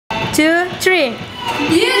2, 3.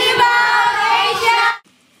 Beauty Bound Asia!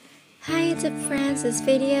 Hi YouTube friends, this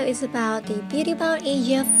video is about the Beauty Bound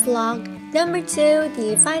Asia vlog number 2,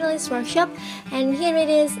 the finalist workshop, and here it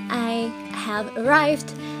is. I have arrived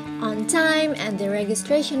on time and the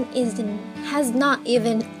registration has not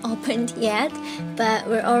even opened yet, but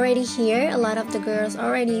we're already here. A lot of the girls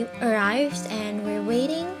already arrived and we're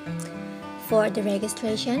waiting for the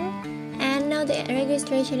registration, and now the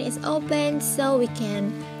registration is open so we can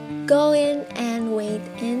go in and wait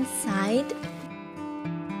inside.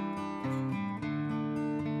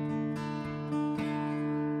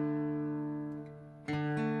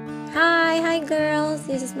 Hi girls,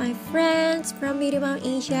 this is my friends from Beauty Bound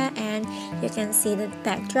Asia, and you can see the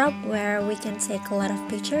backdrop where we can take a lot of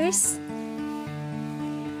pictures.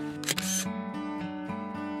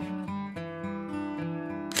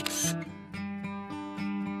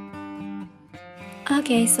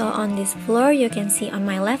 Okay, so on this floor you can see on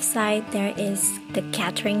my left side there is the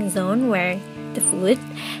catering zone where the food,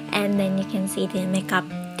 and then you can see the makeup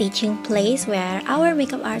teaching place where our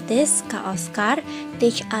makeup artist Kak Oscar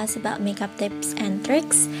teach us about makeup tips and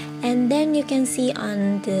tricks. And then you can see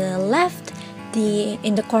on the left,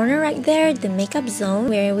 in the corner right there, the makeup zone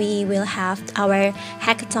where we will have our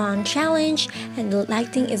hackathon challenge, and the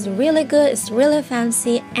lighting is really good, it's really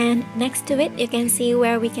fancy. And next to it you can see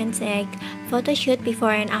where we can take photo shoot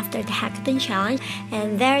before and after the hackathon challenge,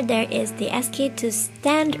 and there is the SK2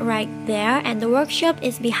 stand right there, and the workshop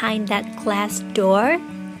is behind that glass door.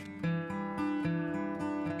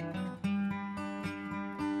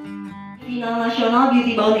 Final nasional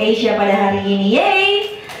Beauty Bound Asia pada hari ini,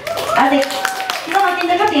 yeay! Asik. Kita makin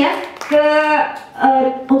dekat ya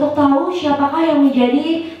untuk tahu siapakah yang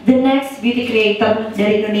menjadi the next beauty creator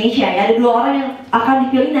dari Indonesia ya. Ada 2 orang yang akan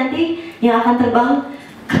dipilih nanti yang akan terbang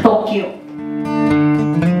ke Tokyo.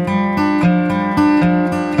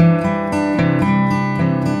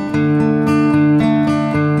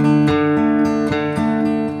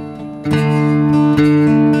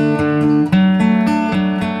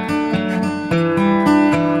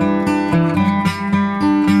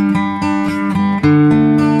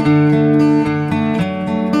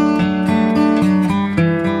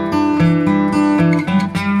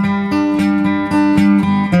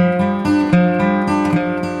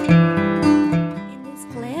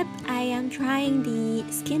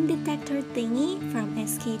 Skin detector thingy from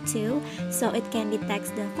SK2, so it can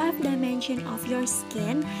detect the 5 dimension of your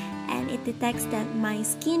skin, and it detects that my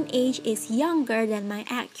skin age is younger than my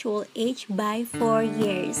actual age by 4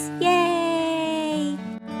 years. Yay!